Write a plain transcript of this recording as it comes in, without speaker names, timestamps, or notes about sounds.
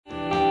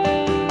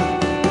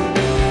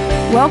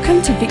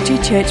Welcome to Victory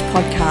Church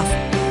Podcast.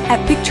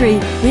 At Victory,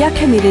 we are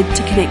committed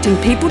to connecting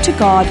people to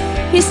God,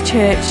 His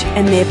church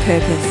and their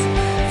purpose.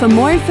 For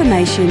more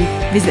information,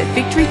 visit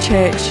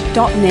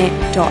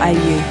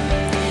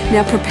victorychurch.net.au.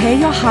 Now prepare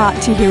your heart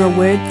to hear a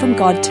word from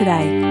God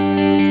today.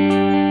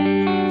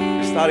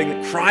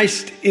 Starting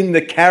Christ in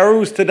the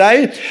carols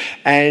today,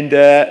 and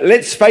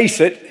let's face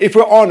it, if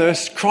we're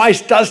honest,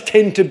 Christ does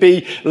tend to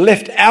be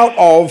left out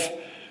of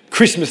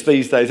Christmas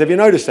these days. Have you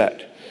noticed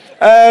that?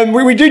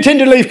 We do tend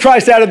to leave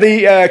Christ out of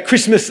the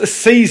Christmas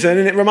season,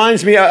 and it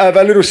reminds me of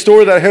a little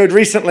story that I heard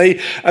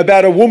recently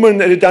about a woman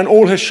that had done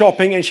all her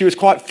shopping, and she was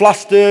quite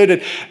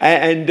flustered,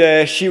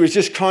 and she was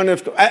just kind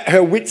of at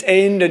her wit's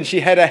end, and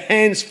she had her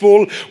hands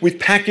full with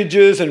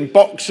packages and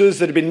boxes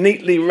that had been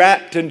neatly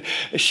wrapped, and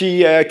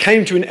she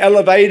came to an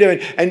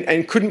elevator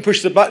and couldn't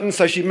push the button,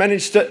 so she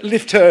managed to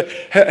lift her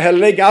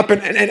leg up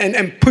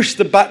and push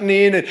the button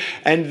in,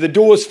 and the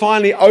doors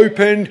finally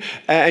opened,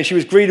 and she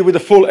was greeted with a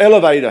full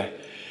elevator.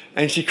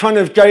 And she kind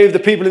of gave the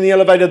people in the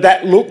elevator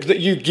that look that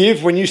you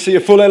give when you see a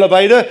full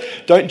elevator.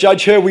 Don't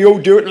judge her, we all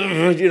do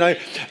it, you know.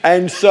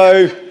 And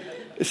so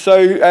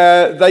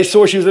they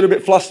saw she was a little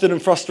bit flustered and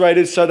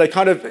frustrated, so they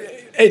kind of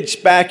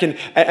edged back and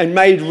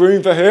made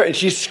room for her, and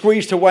she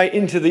squeezed her way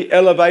into the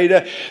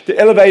elevator. The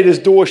elevator's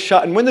door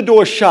shut, and when the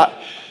door shut,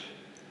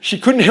 she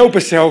couldn't help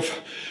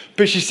herself,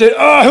 but she said,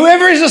 "Oh,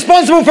 whoever is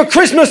responsible for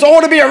Christmas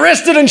ought to be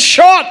arrested and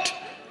shot."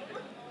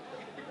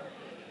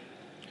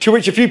 To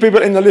which a few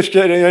people in the lift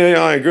said,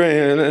 "Yeah, I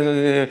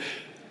agree."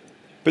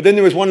 But then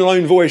there was one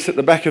lone voice at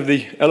the back of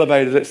the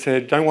elevator that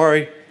said, "Don't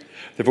worry,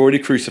 they've already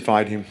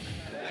crucified him."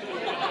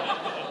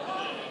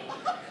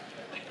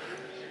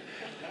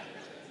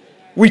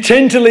 We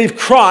tend to leave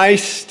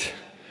Christ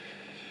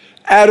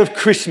out of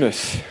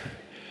Christmas.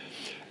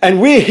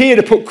 And we're here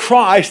to put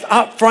Christ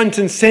up front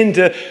and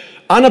center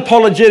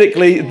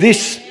unapologetically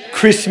this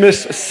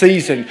Christmas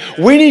season.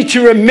 We need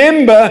to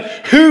remember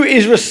who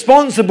is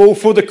responsible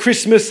for the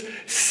Christmas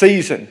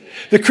season.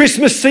 The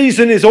Christmas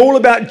season is all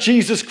about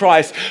Jesus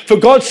Christ. For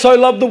God so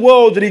loved the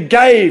world that He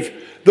gave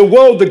the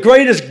world the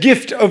greatest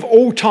gift of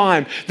all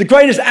time, the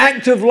greatest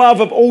act of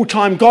love of all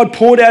time. God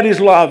poured out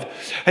His love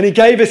and He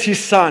gave us His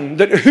Son,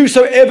 that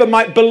whosoever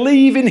might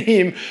believe in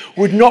Him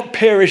would not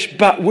perish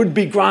but would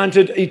be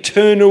granted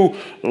eternal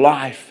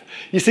life.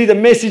 You see, the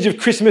message of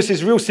Christmas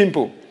is real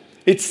simple.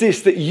 It's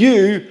this, that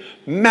you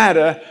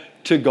matter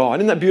to God.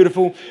 Isn't that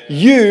beautiful?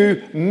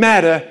 You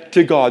matter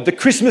to God. The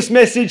Christmas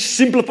message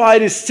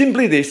simplified is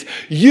simply this: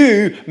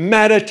 you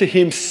matter to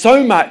Him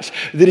so much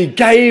that He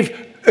gave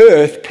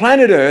Earth,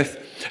 planet Earth,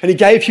 and He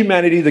gave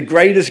humanity the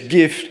greatest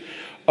gift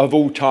of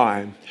all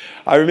time.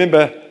 I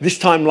remember this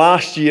time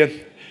last year,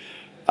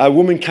 a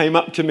woman came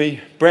up to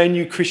me, brand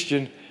new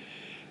Christian,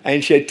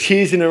 and she had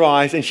tears in her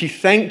eyes, and she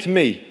thanked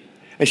me.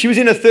 And she was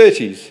in her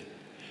 30s.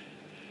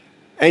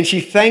 And she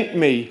thanked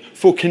me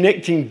for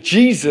connecting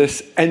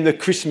Jesus and the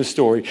Christmas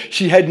story.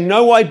 She had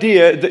no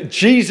idea that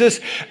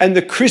Jesus and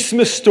the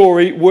Christmas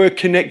story were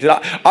connected.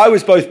 I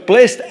was both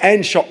blessed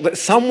and shocked that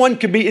someone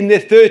could be in their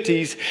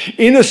 30s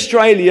in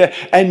Australia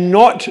and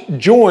not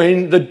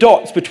join the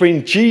dots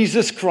between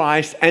Jesus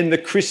Christ and the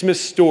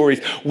Christmas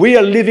stories. We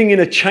are living in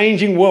a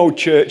changing world,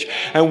 church,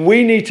 and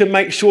we need to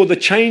make sure the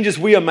changes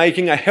we are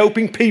making are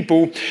helping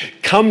people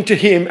come to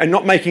Him and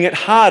not making it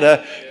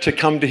harder to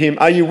come to Him.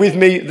 Are you with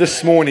me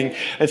this morning?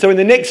 And so in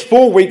the next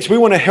 4 weeks, we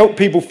want to help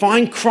people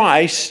find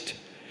Christ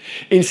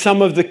in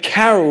some of the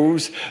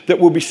carols that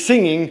we'll be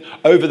singing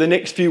over the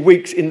next few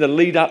weeks in the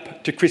lead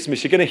up to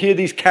Christmas. You're going to hear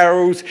these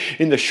carols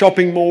in the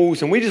shopping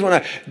malls, and we just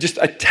want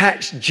to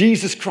attach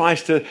Jesus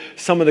Christ to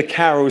some of the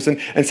carols.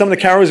 And some of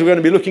the carols we're going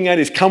to be looking at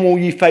is "Come All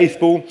Ye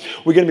Faithful."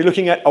 We're going to be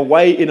looking at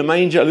 "Away in a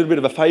Manger," a little bit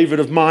of a favourite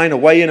of mine,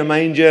 "Away in a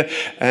Manger."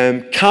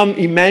 "Come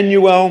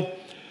Emmanuel."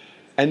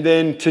 And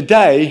then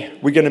today,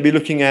 we're going to be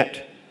looking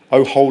at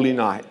 "O Holy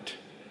Night."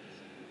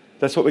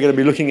 That's what we're going to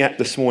be looking at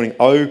this morning.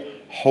 "O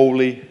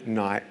Holy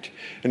Night."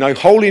 And "O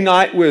Holy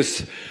Night"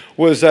 was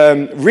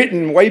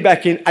written way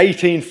back in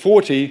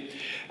 1840,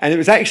 and it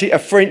was actually a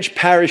French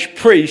parish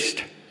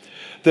priest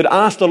that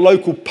asked a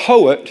local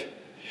poet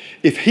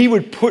if he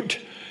would put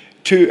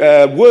to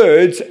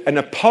words and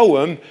a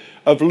poem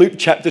of Luke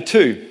chapter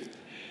 2.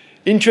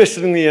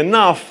 Interestingly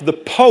enough, the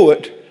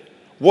poet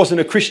wasn't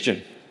a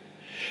Christian.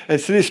 And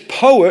so this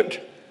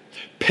poet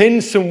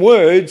penned some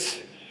words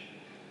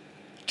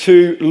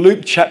to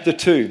Luke chapter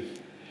 2.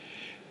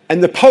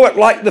 And the poet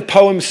liked the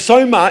poem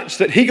so much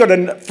that he got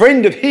a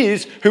friend of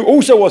his, who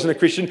also wasn't a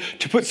Christian,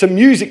 to put some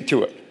music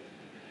to it.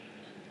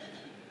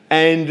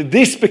 And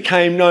this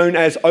became known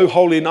as "O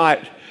Holy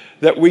Night,"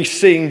 that we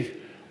sing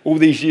all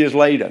these years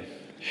later.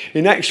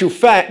 In actual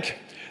fact,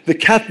 the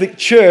Catholic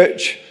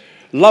Church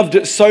loved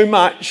it so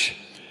much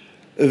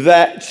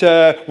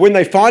that when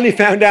they finally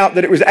found out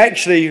that it was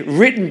actually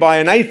written by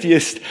an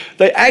atheist,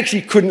 they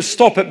actually couldn't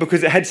stop it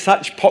because it had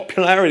such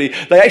popularity.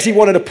 They actually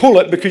wanted to pull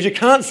it because you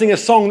can't sing a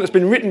song that's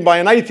been written by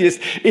an atheist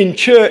in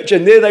church,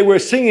 and there they were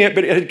singing it,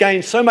 but it had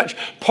gained so much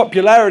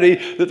popularity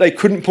that they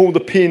couldn't pull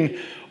the pin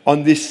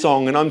on this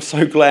song. And I'm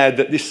so glad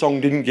that this song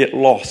didn't get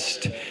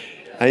lost.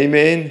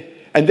 Amen.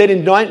 And then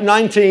in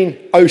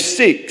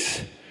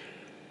 1906,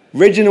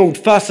 Reginald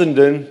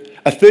Fessenden,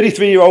 a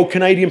 33-year-old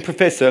Canadian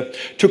professor,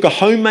 took a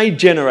homemade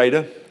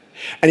generator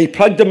and he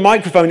plugged a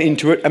microphone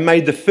into it and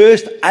made the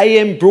first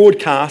AM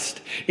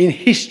broadcast in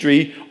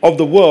history of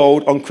the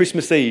world on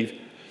Christmas Eve.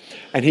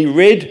 And he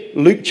read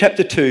Luke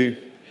chapter 2,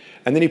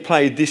 and then he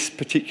played this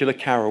particular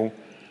carol,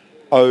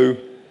 O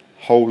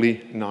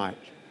Holy Night.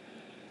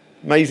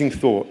 Amazing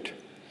thought.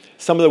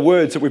 Some of the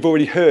words that we've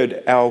already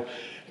heard our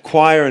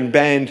choir and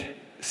band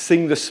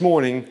sing this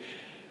morning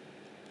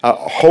are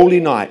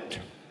Holy Night.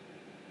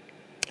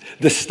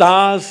 The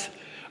stars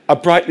are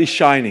brightly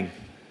shining.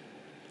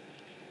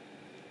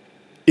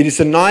 It is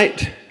the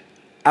night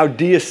our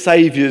dear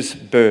Saviour's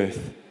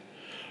birth.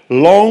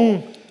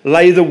 Long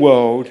lay the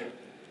world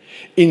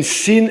in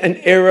sin and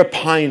error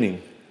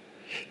pining,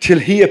 till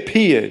he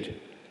appeared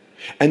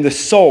and the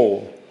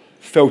soul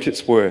felt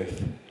its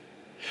worth.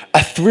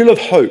 A thrill of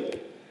hope,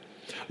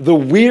 the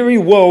weary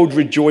world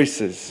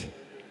rejoices,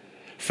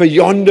 for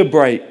yonder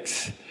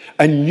breaks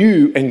a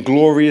new and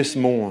glorious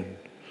morn.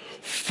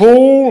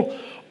 Fall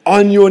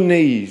on your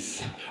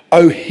knees,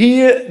 O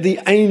hear the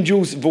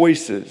angels'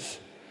 voices,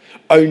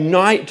 O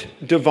night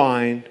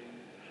divine,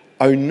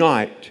 O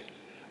night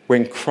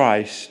when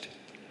Christ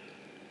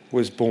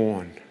was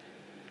born.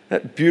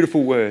 That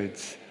beautiful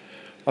words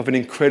of an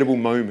incredible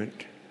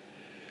moment.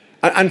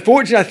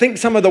 Unfortunately, I think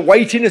some of the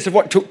weightiness of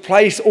what took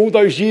place all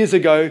those years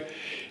ago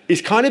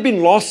is kind of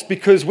been lost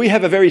because we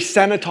have a very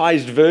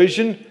sanitized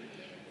version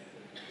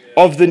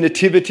of the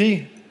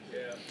nativity.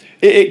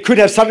 It could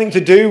have something to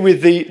do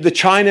with the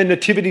China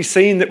nativity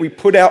scene that we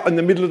put out in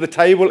the middle of the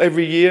table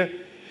every year.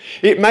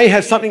 It may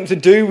have something to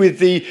do with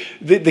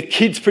the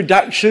kids'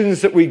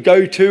 productions that we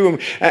go to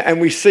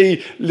and we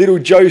see little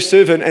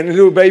Joseph and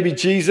little baby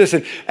Jesus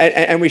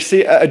and we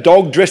see a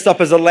dog dressed up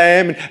as a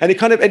lamb and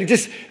it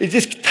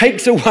just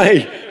takes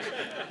away.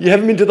 You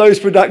haven't been to those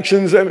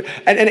productions and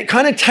it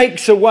kind of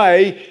takes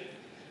away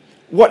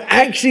what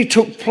actually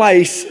took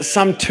place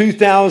some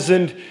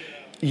 2,000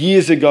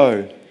 years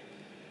ago.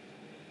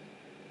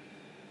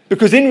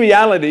 Because in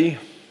reality,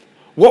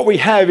 what we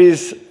have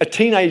is a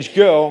teenage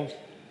girl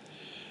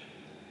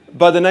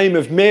by the name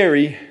of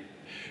Mary,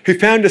 who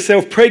found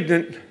herself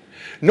pregnant,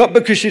 not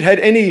because she'd had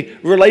any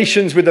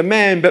relations with a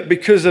man, but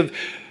because of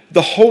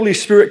the Holy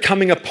Spirit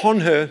coming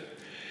upon her.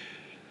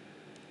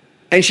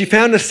 And she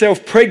found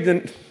herself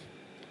pregnant,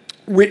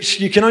 which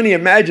you can only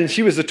imagine,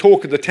 she was the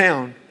talk of the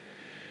town.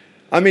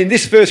 I mean,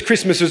 this first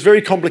Christmas was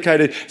very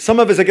complicated. Some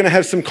of us are going to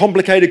have some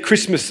complicated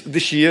Christmas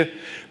this year,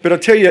 but I'll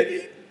tell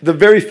you, the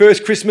very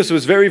first Christmas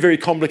was very, very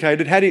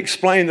complicated. How do you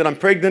explain that I'm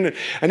pregnant?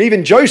 And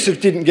even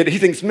Joseph didn't get it. He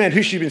thinks, man,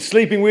 who's she been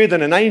sleeping with?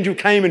 And an angel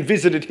came and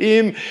visited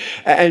him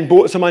and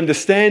brought some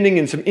understanding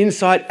and some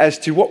insight as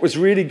to what was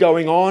really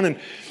going on.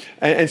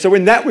 And so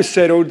when that was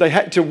settled, they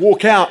had to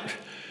walk out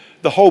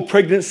the whole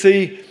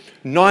pregnancy,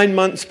 9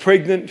 months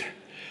pregnant.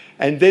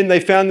 And then they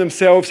found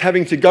themselves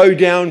having to go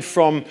down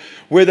from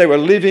where they were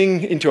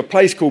living into a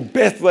place called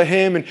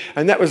Bethlehem.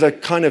 And that was a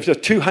kind of a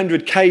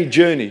 200K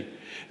journey.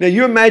 Now,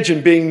 you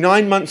imagine being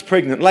 9 months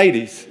pregnant,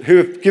 ladies who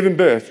have given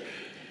birth.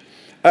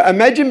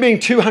 Imagine being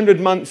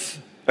 9 months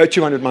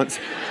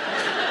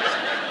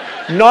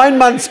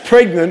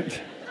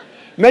pregnant.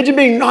 Imagine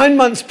being 9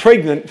 months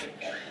pregnant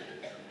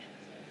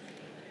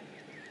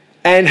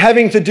and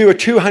having to do a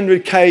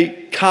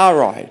 200K car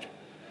ride.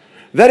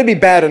 That'd be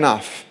bad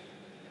enough.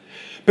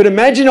 But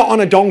imagine it on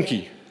a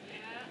donkey.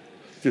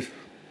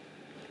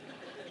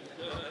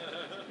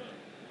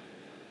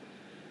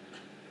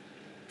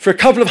 For a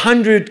couple of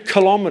 100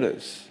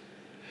 kilometers.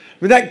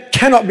 I mean, that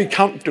cannot be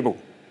comfortable.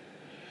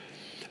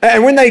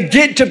 And when they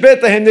get to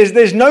Bethlehem,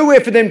 there's nowhere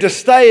for them to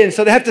stay, and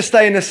so they have to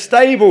stay in a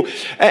stable.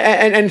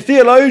 And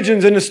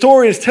theologians and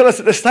historians tell us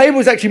that the stable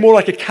is actually more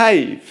like a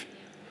cave.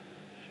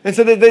 And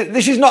so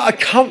this is not a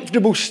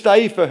comfortable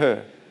stay for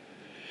her.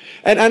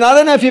 And I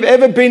don't know if you've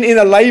ever been in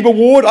a labour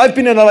ward. I've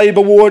been in a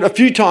labour ward a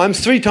few times,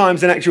 3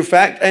 times in actual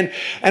fact. And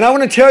I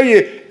want to tell you,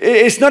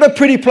 it's not a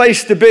pretty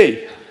place to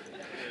be.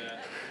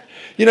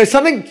 You know,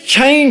 something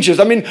changes.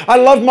 I mean, I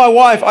love my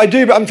wife, I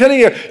do, but I'm telling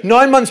you,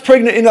 9 months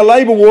pregnant in a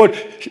labour ward,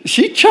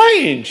 she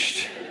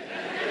changed.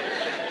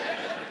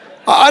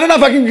 I don't know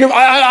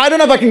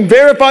if I can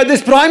verify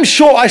this, but I'm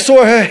sure I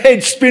saw her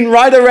head spin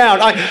right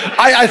around.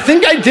 I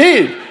think I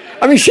did.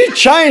 I mean, she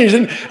changed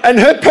and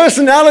her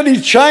personality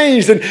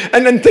changed and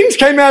things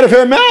came out of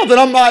her mouth. And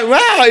I'm like,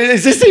 wow,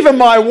 is this even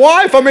my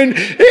wife? I mean,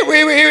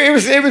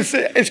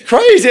 it's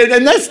crazy.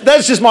 And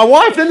that's just my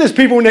wife. Then there's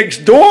people next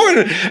door.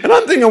 And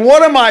I'm thinking,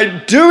 what am I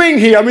doing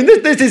here? I mean,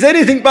 this is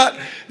anything but,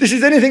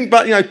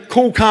 you know,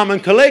 cool, calm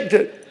and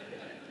collected.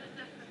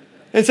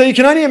 And so you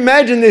can only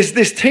imagine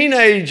this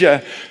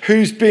teenager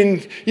who's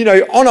been, you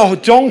know, on a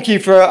donkey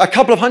for a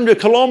couple of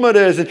 100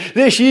 kilometers, and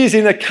there she is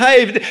in a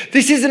cave.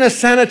 This isn't a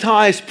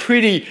sanitized,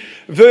 pretty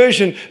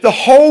version. The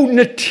whole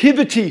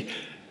nativity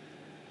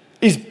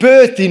is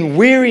birthed in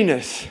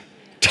weariness,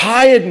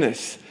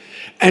 tiredness,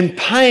 and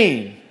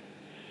pain.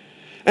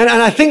 And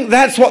I think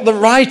that's what the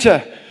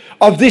writer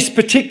of this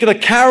particular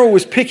carol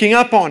was picking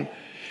up on.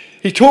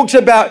 He talks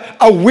about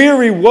a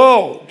weary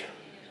world.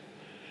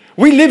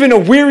 We live in a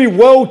weary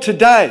world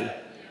today.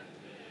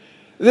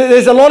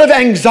 There's a lot of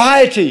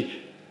anxiety.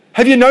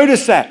 Have you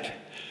noticed that?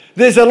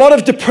 There's a lot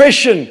of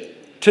depression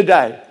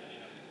today.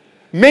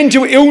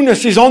 Mental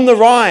illness is on the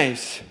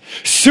rise.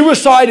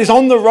 Suicide is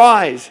on the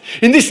rise.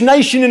 In this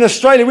nation, in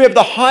Australia, we have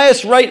the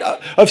highest rate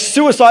of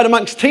suicide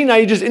amongst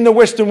teenagers in the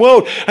Western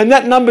world. And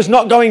that number's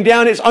not going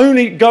down, it's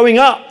only going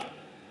up.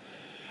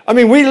 I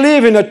mean, we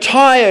live in a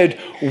tired,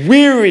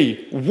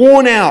 weary,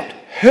 worn out,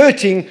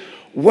 hurting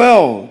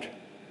world.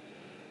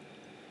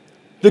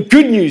 The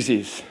good news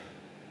is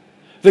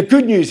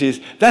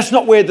that's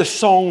not where the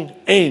song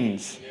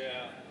ends.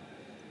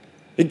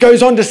 It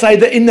goes on to say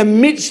that in the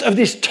midst of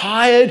this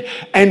tired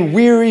and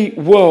weary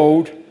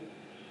world,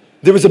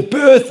 there was a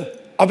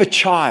birth of a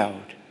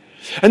child.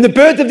 And the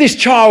birth of this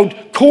child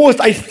caused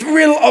a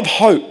thrill of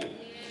hope.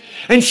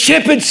 And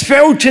shepherds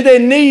fell to their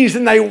knees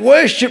and they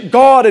worshipped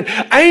God, and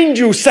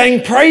angels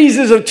sang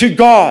praises to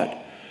God.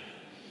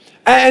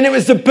 And it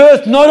was the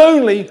birth not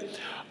only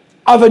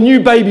of a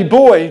new baby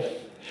boy,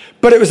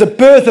 but it was a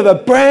birth of a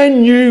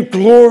brand new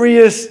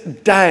glorious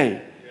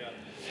day.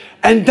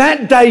 And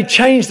that day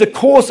changed the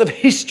course of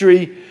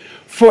history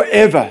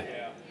forever.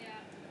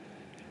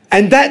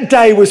 And that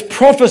day was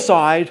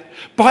prophesied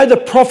by the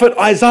prophet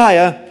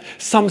Isaiah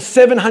some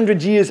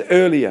 700 years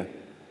earlier.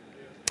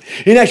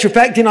 In actual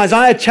fact, in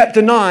Isaiah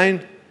chapter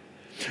 9,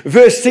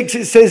 verse 6,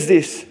 it says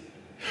this: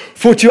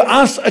 "For to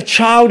us a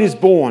child is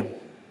born,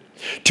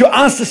 to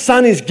us a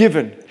son is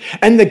given,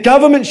 and the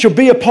government shall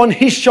be upon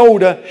his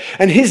shoulder,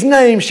 and his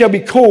name shall be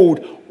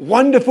called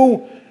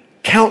Wonderful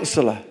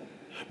Counselor,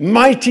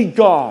 Mighty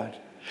God,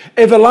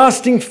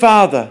 Everlasting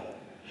Father,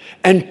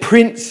 and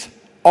Prince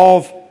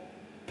of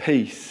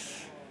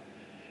Peace."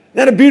 Isn't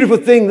that a beautiful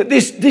thing, that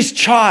this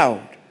child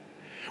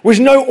was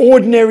no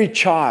ordinary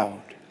child.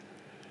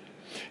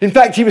 In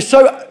fact, he was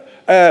so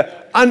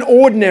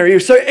unordinary, he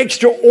was so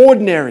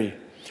extraordinary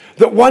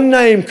that one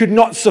name could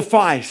not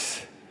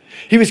suffice.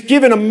 He was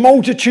given a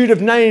multitude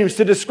of names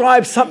to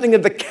describe something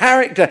of the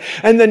character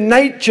and the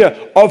nature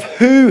of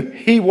who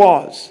he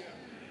was.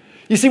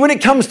 You see, when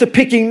it comes to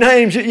picking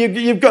names,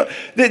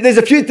 there's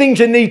a few things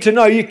you need to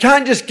know. You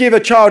can't just give a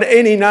child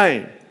any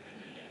name.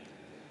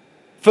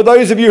 For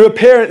those of you who are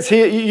parents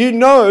here, you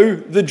know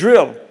the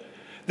drill.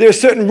 There are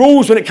certain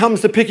rules when it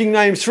comes to picking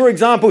names. For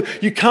example,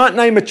 you can't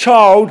name a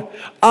child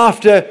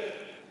after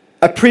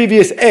a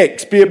previous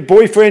ex, be it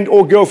boyfriend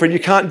or girlfriend. You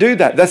can't do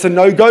that. That's a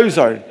no-go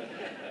zone.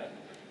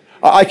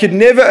 I could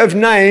never have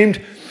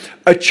named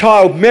a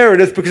child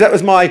Meredith because that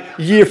was my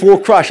year 4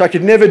 crush. I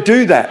could never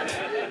do that.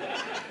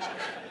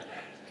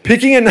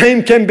 Picking a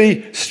name can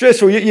be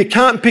stressful. You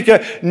can't pick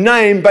a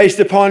name based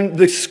upon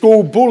the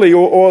school bully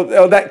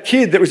or that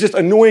kid that was just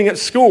annoying at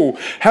school.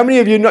 How many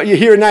of you know, you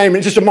hear a name and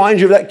it just reminds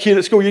you of that kid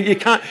at school? You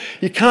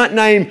can't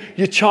name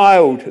your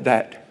child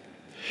that.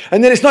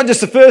 And then it's not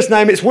just the first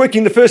name, it's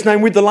working the first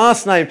name with the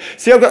last name.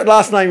 See, I've got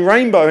last name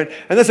Rainbow,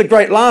 and that's a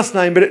great last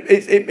name, but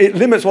it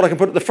limits what I can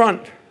put at the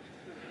front.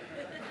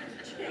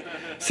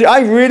 See,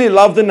 I really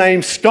love the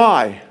name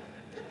Sky.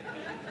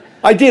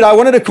 I did. I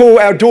wanted to call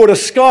our daughter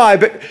Sky,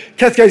 but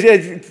Kath goes,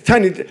 "Yeah,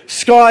 Tony,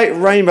 Sky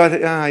Rainbow." I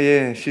thought,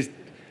 yeah,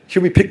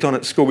 she'll be picked on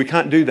at school. We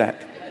can't do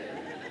that.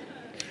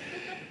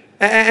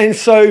 And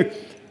so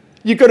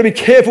you've got to be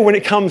careful when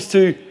it comes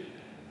to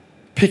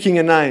picking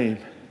a name.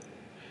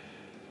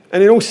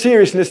 And in all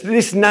seriousness,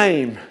 this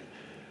name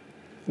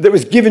that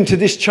was given to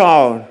this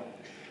child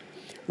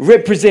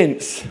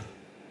represents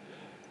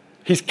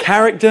his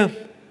character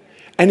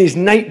and his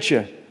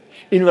nature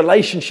in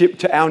relationship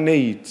to our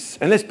needs.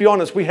 And let's be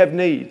honest, we have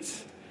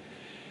needs.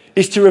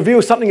 It's to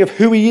reveal something of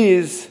who he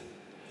is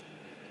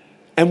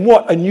and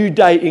what a new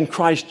day in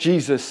Christ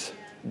Jesus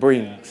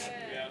brings.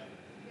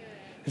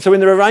 And so in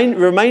the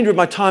remainder of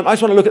my time, I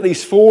just want to look at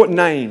these 4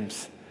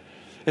 names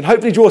and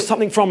hopefully draw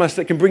something from us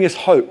that can bring us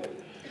hope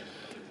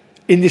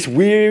in this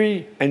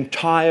weary and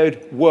tired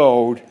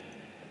world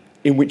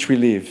in which we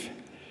live.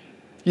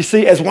 You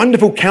see, as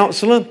Wonderful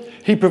Counselor,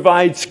 he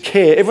provides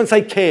care. Everyone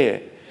say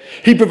care.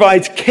 He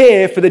provides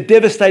care for the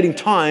devastating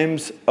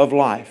times of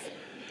life.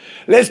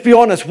 Let's be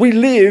honest, we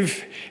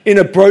live in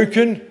a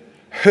broken,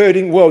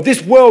 hurting world.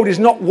 This world is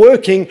not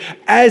working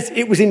as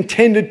it was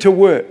intended to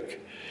work.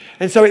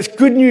 And so it's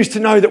good news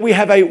to know that we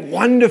have a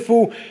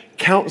wonderful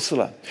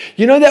counselor.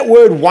 You know that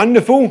word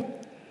wonderful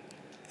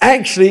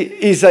actually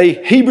is a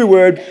Hebrew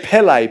word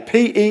Pele,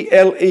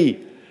 P-E-L-E.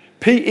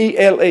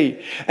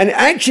 P-E-L-E. And it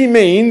actually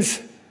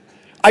means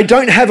I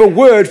don't have a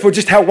word for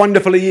just how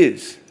wonderful he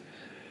is.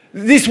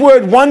 This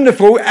word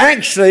wonderful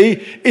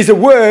actually is a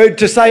word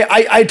to say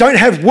I don't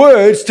have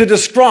words to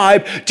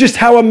describe just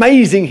how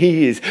amazing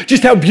he is,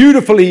 just how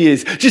beautiful he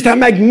is, just how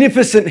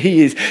magnificent he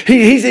is.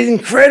 He's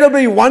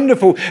incredibly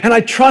wonderful. And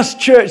I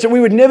trust, church, that we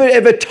would never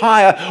ever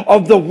tire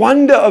of the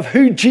wonder of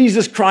who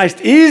Jesus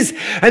Christ is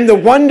and the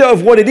wonder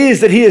of what it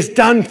is that he has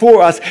done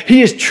for us.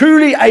 He is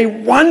truly a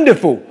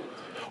wonderful,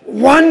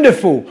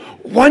 wonderful,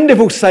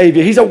 wonderful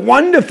Savior. He's a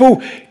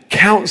wonderful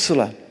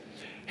counselor.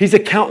 He's a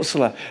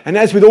counselor. And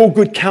as with all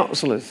good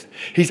counselors,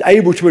 he's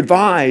able to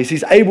advise.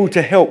 He's able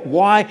to help.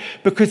 Why?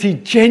 Because he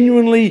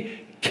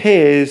genuinely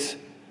cares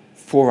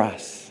for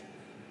us.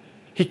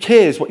 He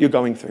cares what you're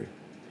going through.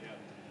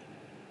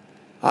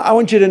 I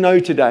want you to know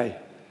today,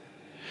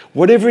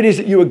 whatever it is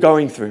that you are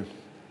going through,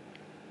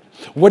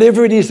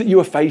 whatever it is that you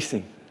are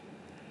facing,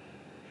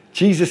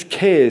 Jesus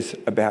cares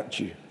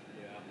about you.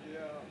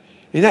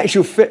 In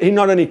actual fact, he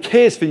not only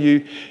cares for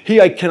you,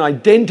 he can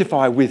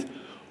identify with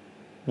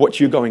what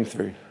you're going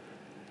through.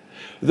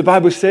 The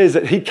Bible says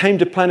that he came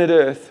to planet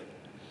Earth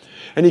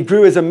and he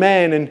grew as a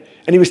man and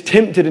he was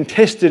tempted and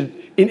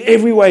tested in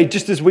every way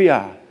just as we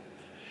are.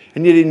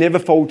 And yet he never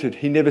faltered,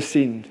 he never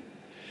sinned.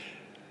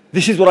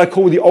 This is what I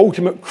call the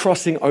ultimate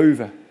crossing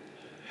over.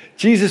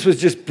 Jesus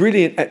was just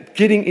brilliant at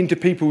getting into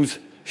people's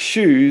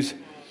shoes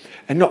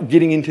and not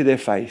getting into their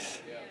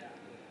face.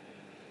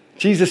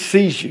 Jesus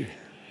sees you.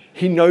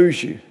 He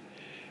knows you.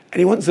 And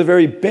he wants the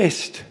very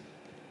best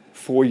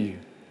for you.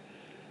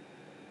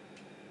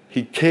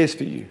 He cares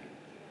for you.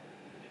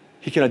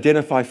 He can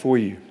identify for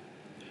you.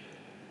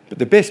 But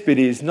the best bit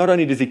is, not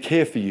only does he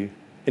care for you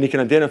and he can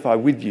identify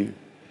with you,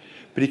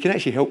 but he can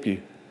actually help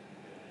you.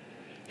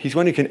 He's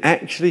one who can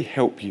actually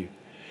help you.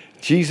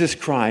 Jesus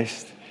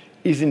Christ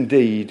is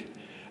indeed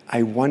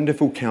a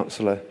wonderful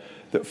counselor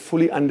that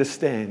fully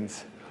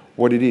understands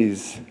what it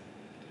is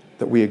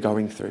that we are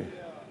going through.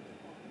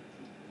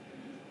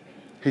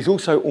 He's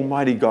also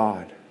Almighty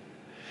God.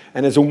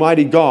 And as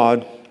Almighty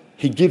God,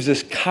 he gives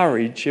us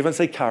courage. Everyone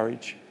say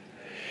courage.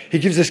 He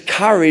gives us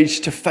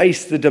courage to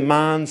face the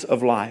demands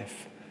of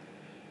life.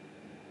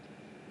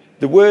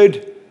 The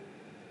word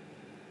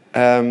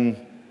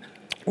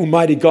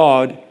Almighty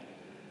God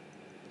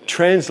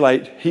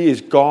translate, he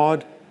is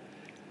God,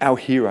 our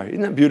hero.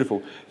 Isn't that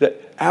beautiful?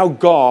 That our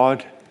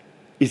God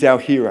is our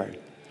hero.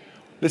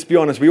 Let's be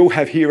honest, we all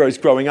have heroes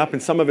growing up,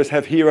 and some of us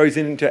have heroes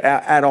into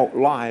our adult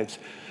lives.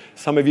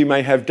 Some of you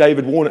may have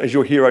David Warner as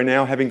your hero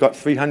now, having got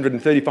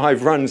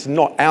 335 runs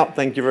not out,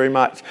 thank you very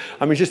much.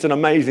 I mean, it's just an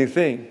amazing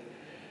thing.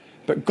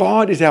 But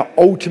God is our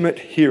ultimate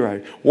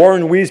hero.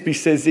 Warren Wiersbe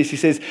says this, he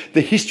says,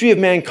 the history of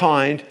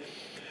mankind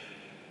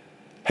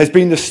has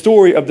been the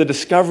story of the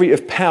discovery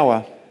of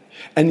power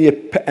and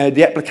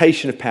the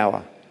application of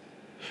power.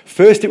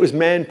 First it was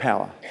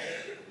manpower,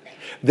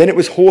 then it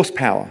was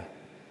horsepower,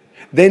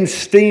 then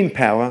steam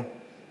power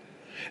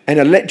and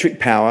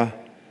electric power,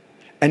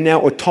 and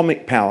now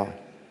atomic power.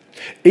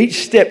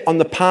 Each step on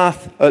the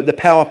path, the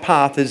power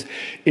path, has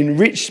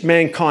enriched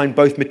mankind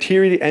both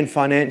materially and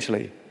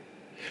financially.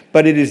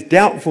 But it is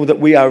doubtful that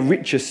we are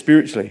richer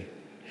spiritually.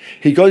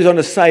 He goes on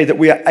to say that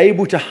we are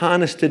able to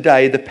harness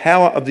today the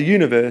power of the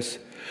universe,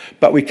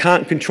 but we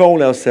can't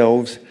control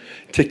ourselves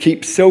to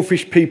keep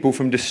selfish people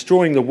from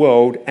destroying the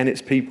world and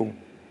its people.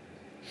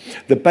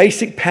 The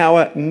basic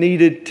power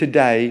needed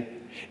today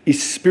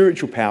is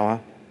spiritual power.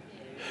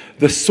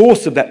 The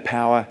source of that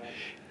power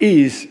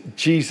is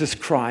Jesus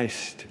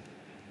Christ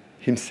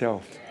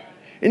himself.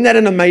 Isn't that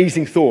an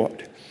amazing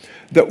thought?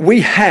 That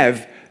we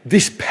have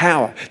this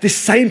power, this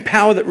same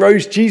power that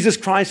rose Jesus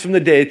Christ from the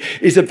dead,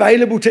 is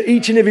available to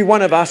each and every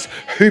one of us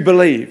who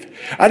believe.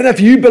 I don't know if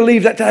you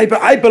believe that today, but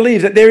I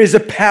believe that there is a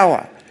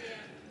power.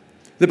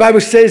 The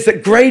Bible says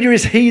that greater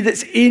is he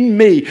that's in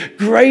me,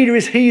 greater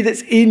is he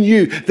that's in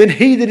you than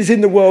he that is in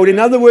the world. In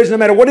other words, no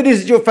matter what it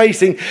is that you're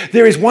facing,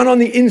 there is one on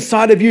the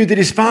inside of you that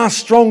is far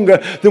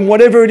stronger than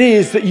whatever it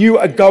is that you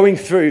are going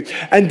through.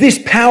 And this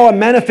power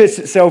manifests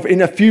itself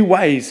in a few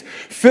ways.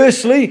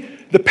 Firstly,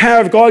 the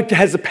power of God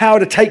has the power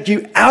to take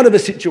you out of a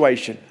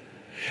situation.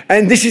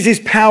 And this is his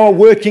power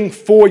working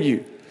for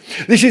you.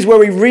 This is where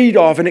we read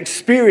of and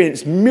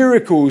experience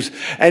miracles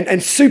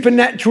and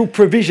supernatural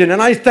provision. And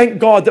I thank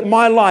God that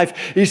my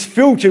life is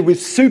filtered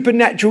with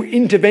supernatural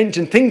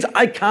intervention, things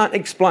I can't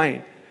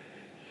explain.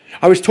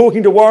 I was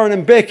talking to Warren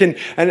and Beck, and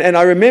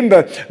I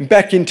remember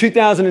back in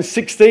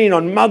 2016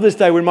 on Mother's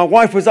Day when my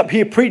wife was up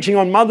here preaching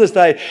on Mother's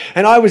Day,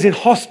 and I was in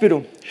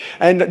hospital.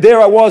 And there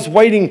I was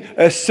waiting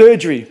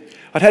surgery.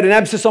 I'd had an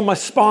abscess on my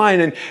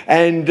spine,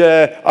 and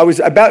I was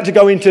about to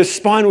go into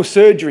spinal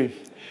surgery.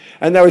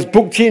 And I was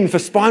booked in for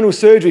spinal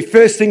surgery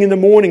first thing in the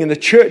morning, and the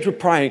church were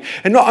praying.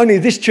 And not only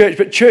this church,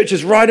 but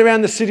churches right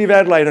around the city of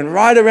Adelaide and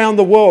right around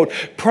the world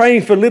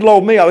praying for little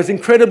old me. I was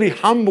incredibly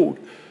humbled.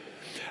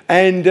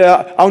 And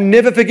I'll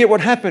never forget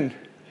what happened.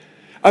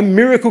 A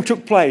miracle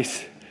took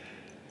place.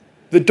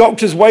 The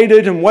doctors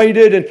waited and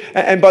waited,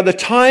 and by the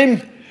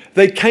time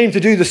they came to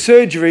do the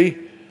surgery,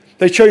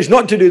 they chose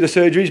not to do the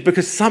surgeries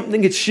because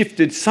something had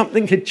shifted,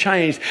 something had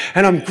changed.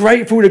 And I'm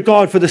grateful to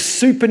God for the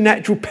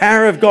supernatural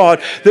power of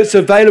God that's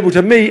available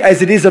to me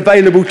as it is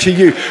available to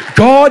you.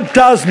 God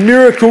does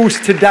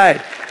miracles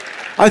today.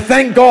 I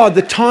thank God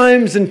the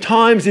times and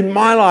times in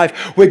my life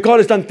where God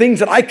has done things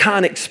that I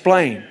can't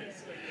explain.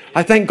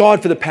 I thank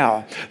God for the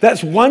power.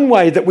 That's one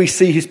way that we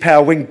see his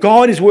power, when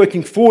God is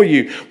working for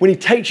you, when he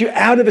takes you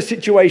out of a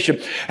situation.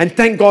 And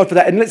thank God for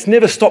that. And let's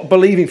never stop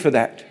believing for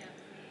that.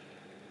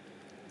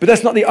 But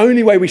that's not the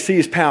only way we see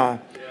his power.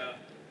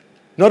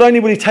 Not only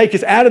will he take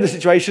us out of the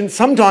situation,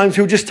 sometimes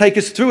he'll just take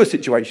us through a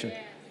situation.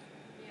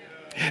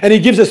 And he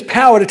gives us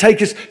power to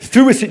take us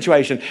through a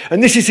situation.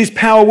 And this is his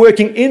power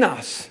working in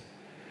us.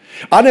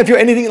 I don't know if you're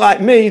anything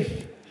like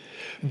me,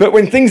 but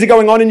when things are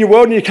going on in your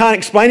world and you can't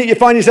explain it, you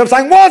find yourself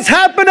saying, what's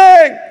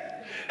happening?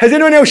 Has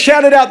anyone else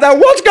shouted out there,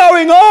 what's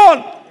going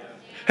on?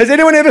 Has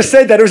anyone ever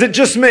said that, or is it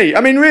just me?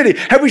 I mean, really,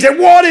 have we said,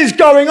 what is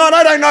going on?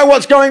 I don't know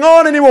what's going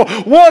on anymore.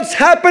 What's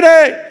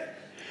happening?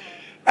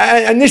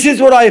 And this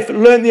is what I've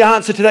learned the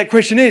answer to that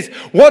question is.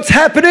 What's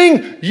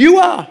happening? You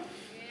are.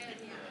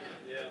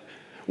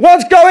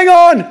 What's going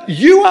on?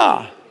 You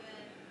are.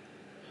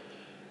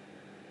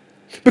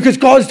 Because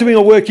God's doing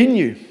a work in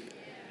you.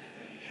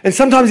 And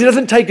sometimes he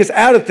doesn't take us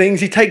out of things,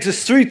 he takes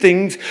us through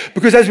things,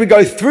 because as we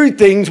go through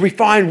things, we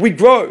find we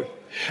grow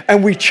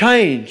and we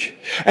change.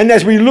 And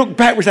as we look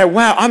back, we say,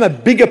 wow, I'm a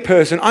bigger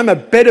person, I'm a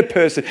better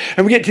person.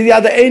 And we get to the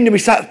other end and we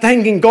start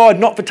thanking God,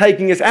 not for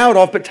taking us out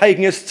of, but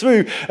taking us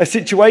through a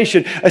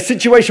situation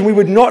we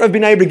would not have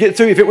been able to get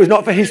through if it was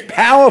not for his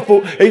power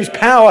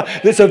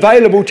that's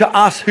available to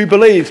us who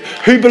believes.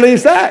 Who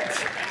believes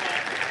that?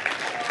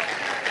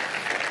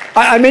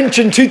 I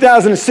mentioned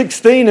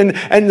 2016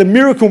 and the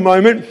miracle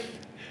moment.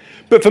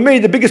 But for me,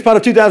 the biggest part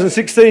of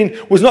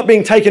 2016 was not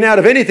being taken out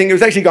of anything. It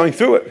was actually going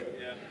through it.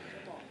 Yeah.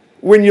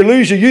 When you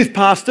lose your youth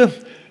pastor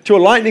to a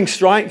lightning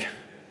strike,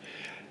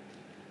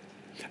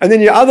 and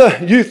then your other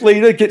youth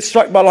leader gets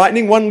struck by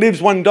lightning, one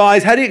lives, one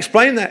dies. How do you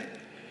explain that?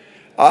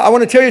 I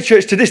want to tell you,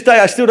 church, to this day,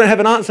 I still don't have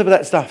an answer for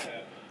that stuff.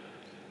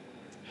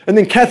 And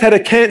then Kath had a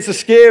cancer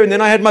scare, and then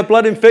I had my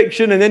blood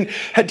infection, and then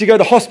had to go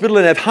to hospital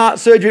and have heart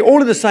surgery,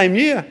 all in the same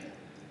year.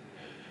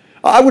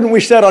 I wouldn't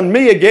wish that on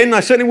me again.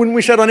 I certainly wouldn't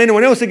wish that on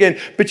anyone else again.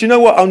 But you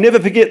know what? I'll never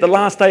forget the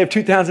last day of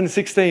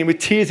 2016 with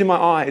tears in my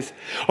eyes.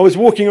 I was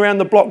walking around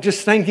the block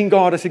just thanking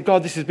God. I said,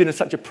 God, this has been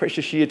such a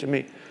precious year to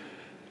me.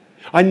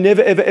 I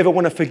never, ever, ever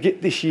want to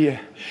forget this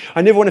year.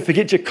 I never want to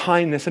forget your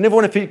kindness. I never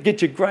want to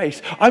forget your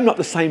grace. I'm not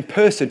the same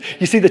person.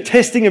 You see, the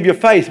testing of your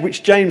faith,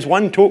 which James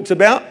 1 talks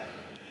about,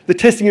 the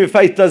testing of your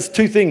faith does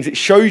two things. It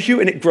shows you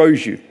and it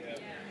grows you.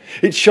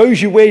 It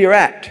shows you where you're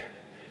at.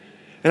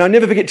 And I'll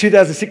never forget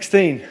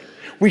 2016.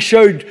 We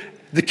showed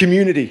the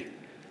community.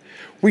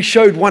 We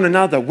showed one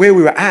another where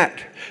we were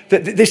at.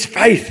 That this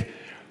faith,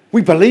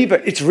 we believe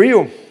it. It's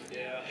real.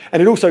 Yeah.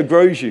 And it also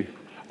grows you.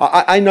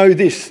 I know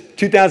this.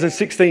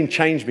 2016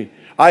 changed me.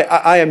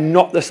 I am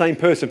not the same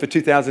person for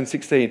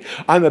 2016.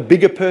 I'm a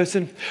bigger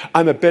person.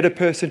 I'm a better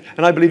person.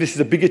 And I believe this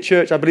is a bigger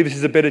church. I believe this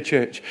is a better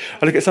church.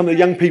 I look at some of the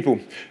young people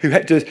who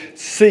had to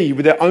see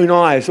with their own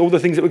eyes all the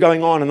things that were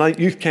going on in the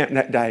youth camp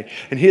that day.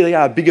 And here they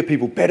are, bigger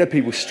people, better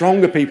people,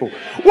 stronger people.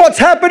 What's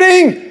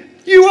happening?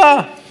 You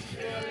are.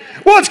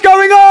 What's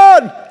going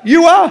on?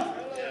 You are.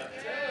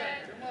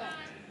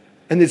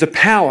 And there's a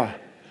power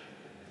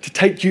to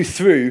take you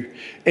through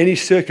any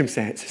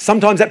circumstance.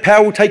 Sometimes that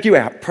power will take you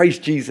out. Praise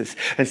Jesus.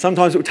 And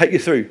sometimes it will take you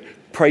through.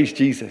 Praise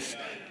Jesus.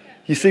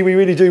 You see, we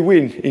really do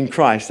win in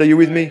Christ. Are you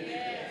with me?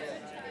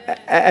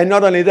 And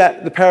not only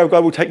that, the power of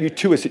God will take you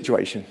to a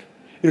situation.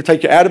 It'll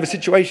take you out of a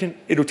situation.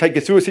 It'll take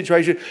you through a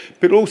situation.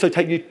 But it'll also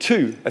take you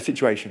to a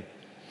situation.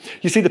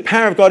 You see, the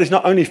power of God is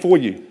not only for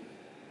you.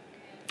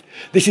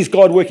 This is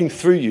God working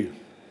through you.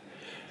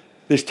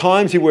 There's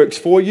times he works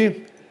for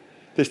you.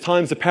 There's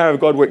times the power of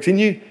God works in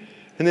you.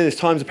 And then there's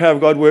times the power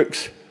of God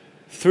works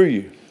through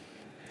you.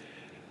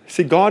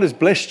 See, God has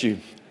blessed you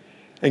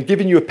and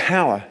given you a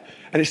power.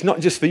 And it's not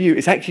just for you.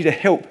 It's actually to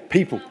help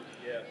people.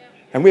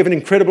 And we have an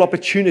incredible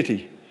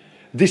opportunity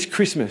this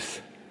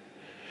Christmas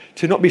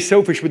to not be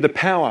selfish with the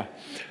power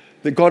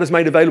that God has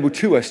made available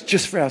to us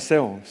just for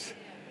ourselves.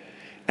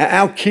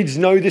 Our kids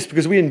know this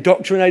because we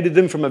indoctrinated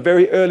them from a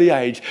very early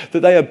age that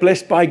they are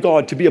blessed by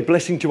God to be a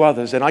blessing to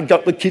others. And I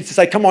got the kids to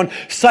say, come on,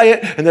 say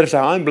it. And they'd say,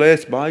 I'm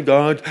blessed by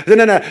God.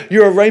 No,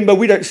 you're a rainbow.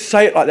 We don't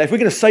say it like that. If we're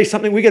going to say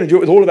something, we're going to do it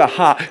with all of our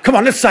heart. Come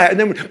on, let's say it. And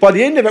then by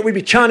the end of it, we'd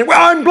be chanting, well,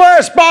 I'm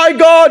blessed by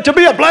God to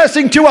be a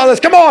blessing to others.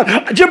 Come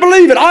on, do you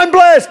believe it? I'm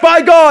blessed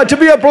by God to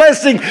be a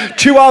blessing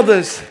to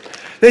others.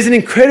 There's an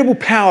incredible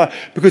power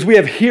because we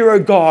have hero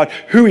God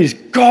who is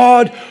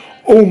God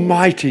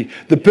Almighty.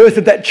 The birth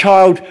of that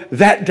child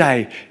that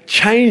day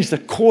changed the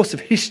course of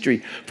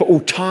history for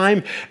all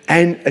time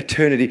and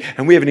eternity.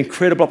 And we have an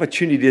incredible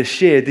opportunity to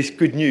share this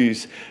good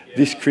news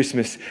this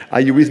Christmas.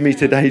 Are you with me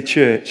today,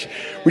 church?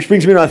 Which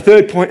brings me to our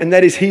third point, and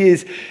that is he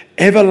is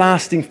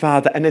everlasting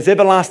Father. And as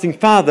everlasting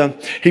Father,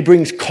 he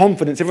brings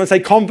confidence. Everyone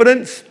say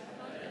confidence.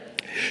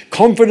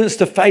 Confidence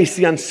to face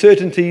the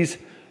uncertainties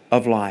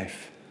of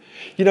life.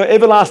 You know,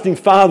 everlasting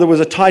Father was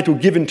a title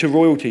given to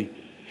royalty.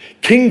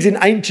 Kings in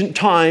ancient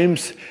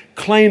times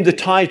claimed the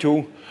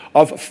title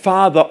of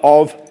Father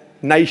of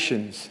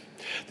Nations.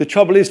 The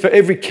trouble is, for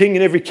every king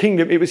and every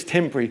kingdom, it was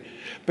temporary.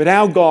 But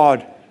our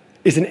God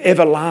is an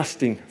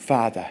everlasting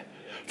Father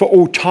for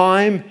all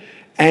time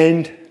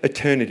and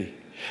eternity.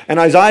 And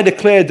Isaiah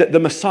declared that the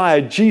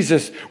Messiah,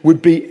 Jesus,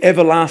 would be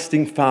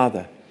everlasting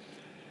Father.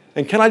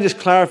 And can I just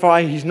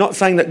clarify, he's not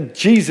saying that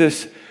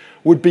Jesus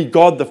would be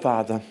God the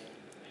Father,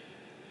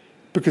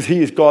 because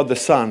he is God the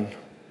Son.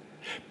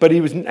 But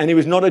he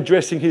was not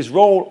addressing his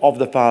role of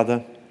the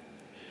Father,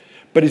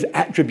 but his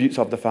attributes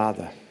of the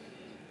Father.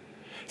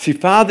 See,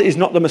 Father is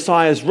not the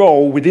Messiah's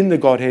role within the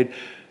Godhead,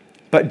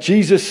 but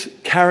Jesus'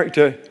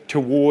 character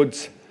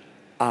towards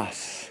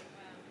us.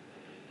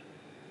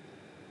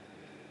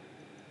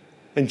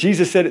 And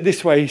Jesus said it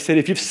this way. He said,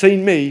 if you've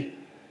seen me,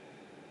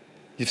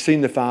 you've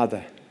seen the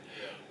Father.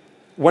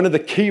 One of the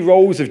key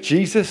roles of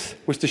Jesus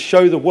was to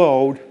show the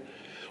world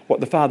what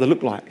the Father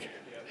looked like.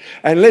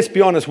 And let's be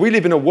honest, we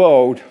live in a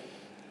world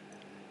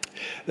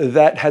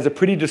that has a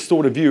pretty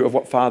distorted view of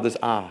what fathers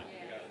are.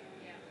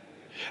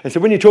 And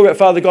so when you talk about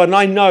Father God, and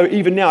I know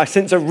even now I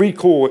sense a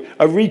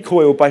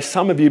recoil by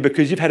some of you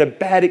because you've had a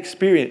bad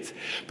experience.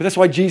 But that's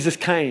why Jesus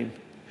came,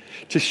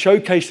 to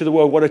showcase to the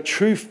world what a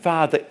true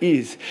father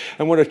is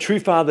and what a true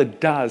father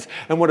does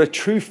and what a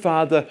true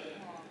father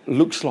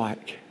looks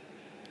like.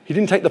 He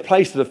didn't take the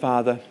place of the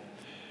Father,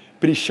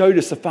 but he showed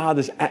us the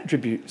Father's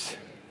attributes.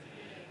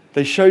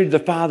 They showed the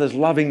Father's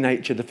loving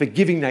nature, the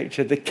forgiving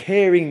nature, the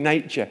caring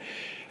nature.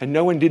 And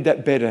no one did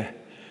that better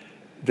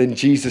than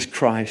Jesus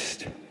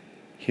Christ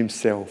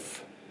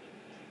himself.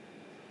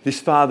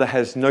 This Father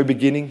has no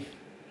beginning,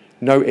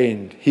 no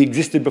end. He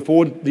existed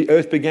before the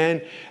earth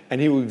began, and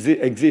he will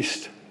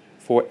exist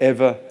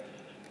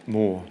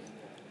forevermore.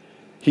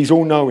 He's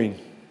all-knowing.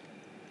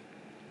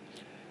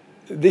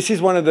 This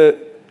is one of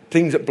the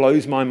things that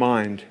blows my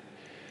mind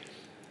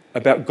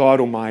about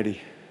God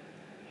Almighty,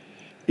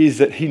 is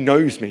that he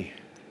knows me.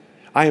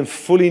 I am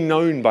fully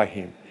known by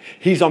him.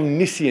 He's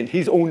omniscient.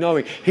 He's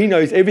all-knowing. He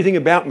knows everything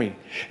about me,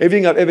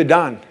 everything I've ever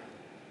done,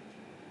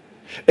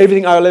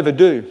 everything I'll ever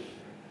do.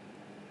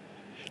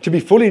 To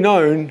be fully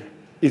known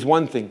is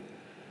one thing,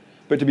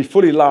 but to be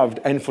fully loved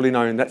and fully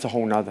known, that's a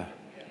whole nother.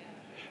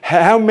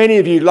 How many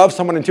of you love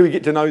someone until you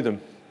get to know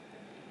them?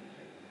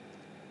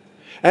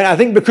 And I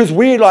think because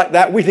we're like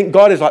that, we think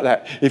God is like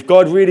that. If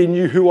God really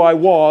knew who I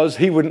was,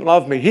 he wouldn't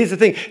love me. Here's the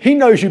thing. He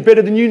knows you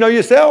better than you know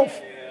yourself.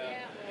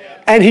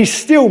 And he's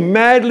still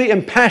madly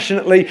and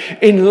passionately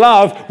in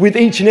love with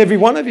each and every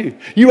one of you.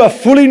 You are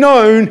fully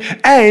known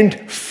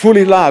and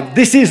fully loved.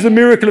 This is the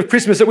miracle of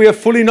Christmas, that we are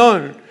fully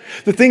known.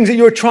 The things that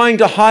you're trying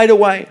to hide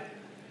away,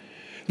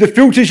 the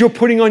filters you're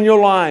putting on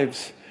your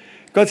lives.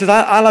 God says,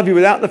 I love you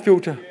without the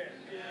filter.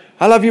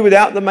 I love you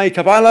without the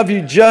makeup. I love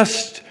you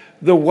just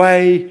the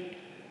way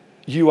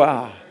you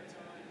are.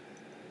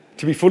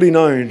 To be fully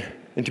known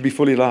and to be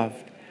fully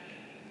loved.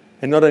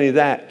 And not only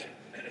that,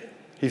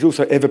 he's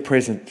also ever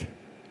present.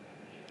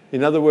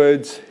 In other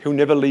words, he'll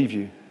never leave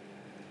you.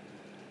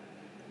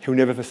 He'll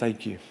never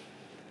forsake you.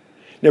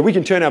 Now, we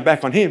can turn our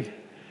back on him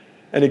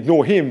and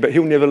ignore him, but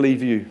he'll never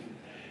leave you.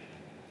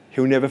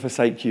 He'll never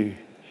forsake you.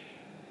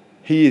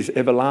 He is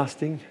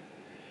everlasting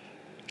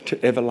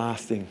to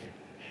everlasting.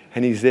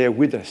 And he's there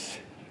with us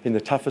in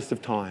the toughest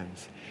of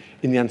times,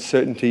 in the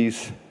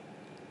uncertainties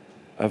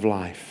of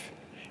life.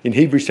 In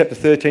Hebrews chapter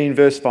 13,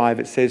 verse 5,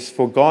 it says,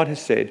 "For God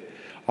has said,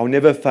 I'll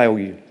never fail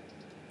you.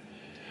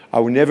 I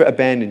will never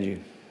abandon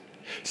you.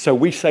 So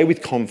we say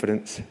with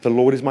confidence, the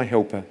Lord is my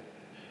helper.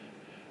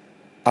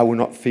 I will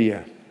not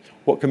fear.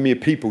 What can mere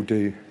people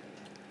do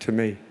to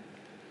me?"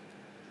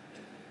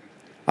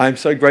 I am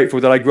so grateful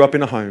that I grew up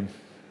in a home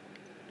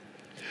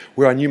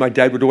where I knew my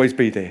dad would always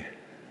be there.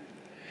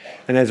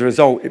 And as a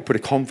result, it put a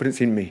confidence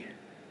in me.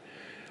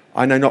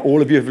 I know not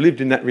all of you have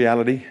lived in that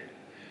reality,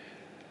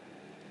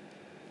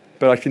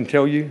 but I can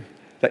tell you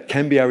that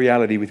can be our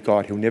reality with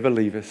God. He'll never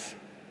leave us.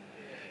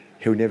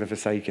 He'll never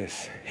forsake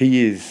us.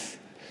 He is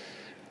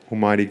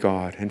Almighty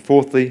God. And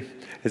fourthly,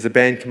 as the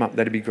band come up,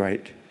 that'd be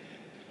great.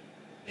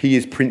 He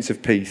is Prince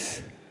of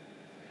Peace.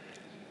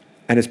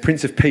 And as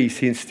Prince of Peace,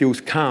 he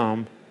instills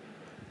calm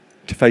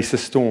to face the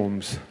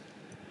storms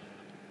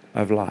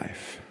of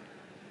life.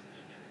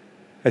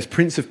 As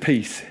Prince of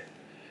Peace,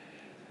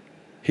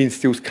 he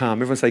instills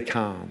calm. Everyone say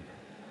calm.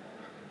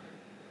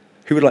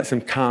 Who would like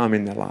some calm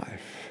in their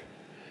life?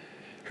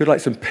 Who would like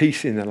some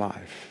peace in their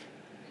life?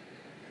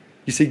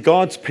 You see,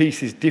 God's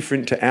peace is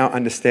different to our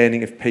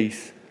understanding of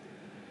peace.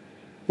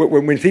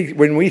 When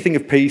we think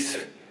of peace,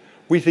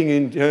 we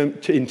think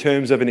in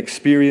terms of an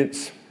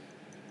experience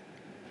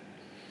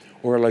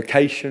or a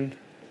location,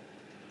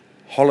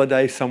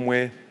 holiday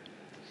somewhere.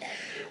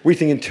 We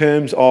think in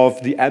terms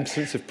of the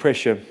absence of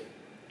pressure.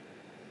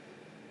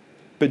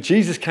 But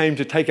Jesus came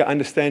to take our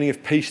understanding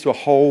of peace to a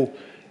whole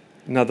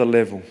another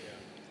level.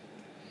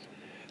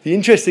 The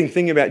interesting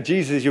thing about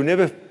Jesus is you'll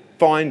never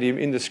find him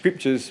in the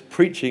scriptures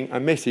preaching a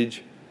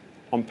message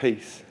on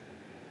peace.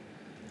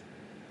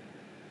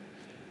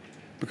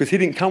 Because he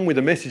didn't come with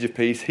a message of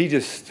peace, he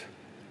just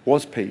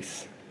was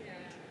peace.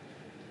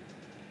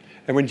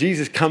 And when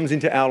Jesus comes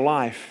into our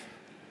life,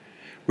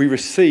 we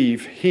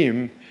receive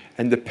him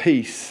and the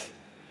peace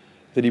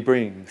that he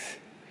brings.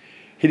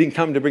 He didn't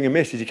come to bring a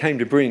message, he came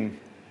to bring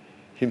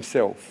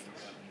himself.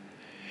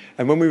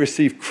 And when we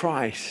receive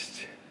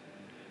Christ,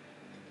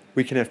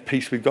 we can have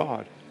peace with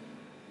God.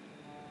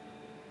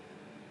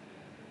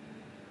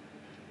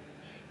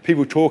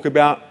 People talk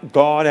about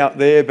God out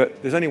there,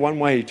 but there's only one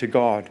way to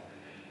God,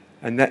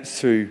 and that's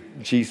through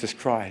Jesus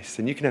Christ.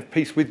 And you can have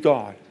peace with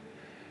God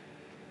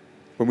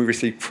when we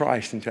receive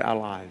Christ into our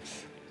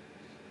lives.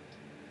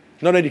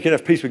 Not only can you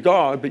have peace with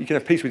God, but you can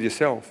have peace with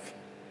yourself.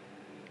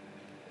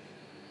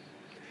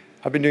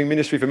 I've been doing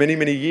ministry for many,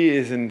 many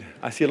years, and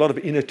I see a lot of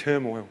inner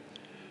turmoil.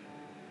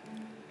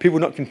 People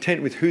not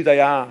content with who they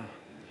are,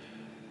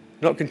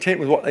 not content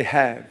with what they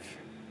have.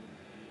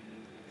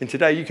 And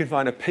today you can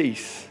find a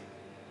peace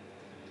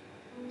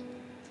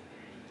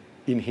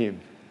in Him.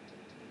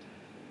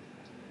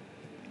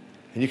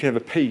 And you can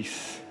have a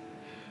peace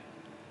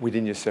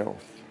within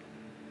yourself.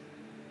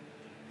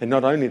 And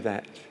not only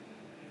that,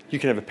 you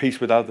can have a peace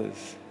with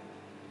others.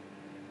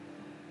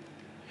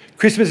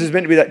 Christmas is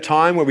meant to be that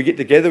time where we get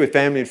together with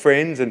family and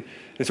friends and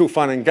it's all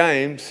fun and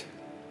games,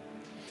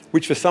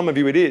 which for some of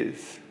you it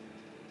is.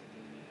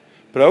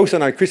 But I also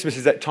know Christmas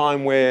is that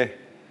time where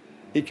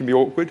it can be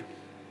awkward.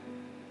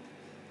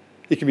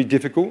 It can be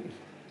difficult.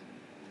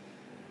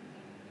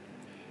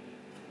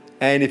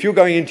 And if you're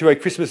going into a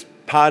Christmas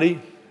party,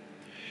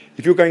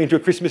 if you're going into a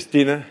Christmas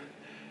dinner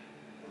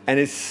and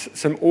it's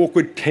some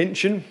awkward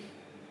tension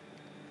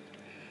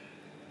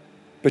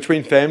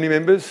between family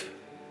members,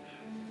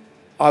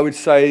 I would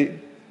say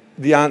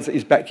the answer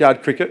is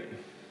backyard cricket.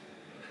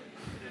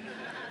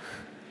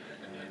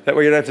 That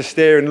way you don't have to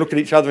stare and look at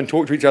each other and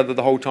talk to each other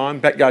the whole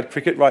time. Backyard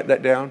cricket, write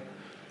that down.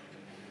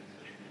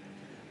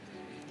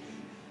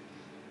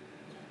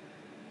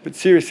 But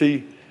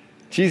seriously,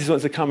 Jesus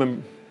wants to come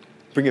and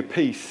bring a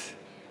peace,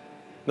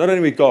 not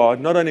only with God,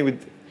 not only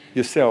with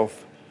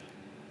yourself,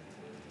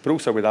 but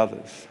also with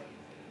others.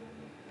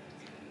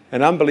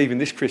 And I'm believing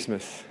this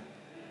Christmas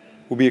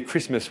will be a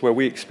Christmas where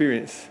we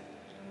experience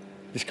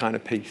this kind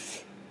of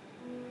peace.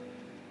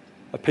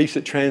 A peace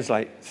that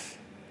translates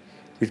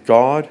with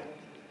God,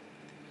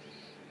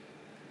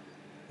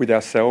 with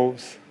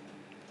ourselves,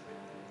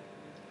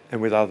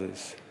 and with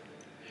others.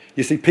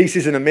 You see, peace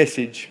isn't a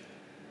message.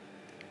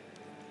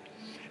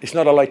 It's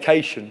not a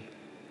location.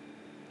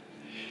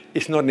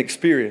 It's not an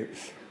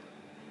experience.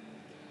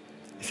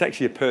 It's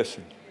actually a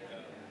person.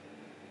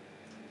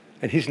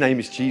 And His name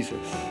is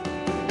Jesus.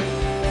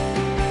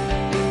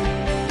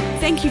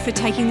 Thank you for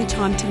taking the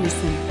time to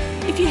listen.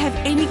 If you have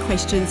any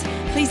questions,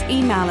 please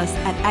email us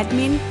at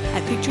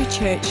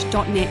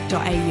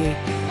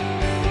admin@victorychurch.net.au.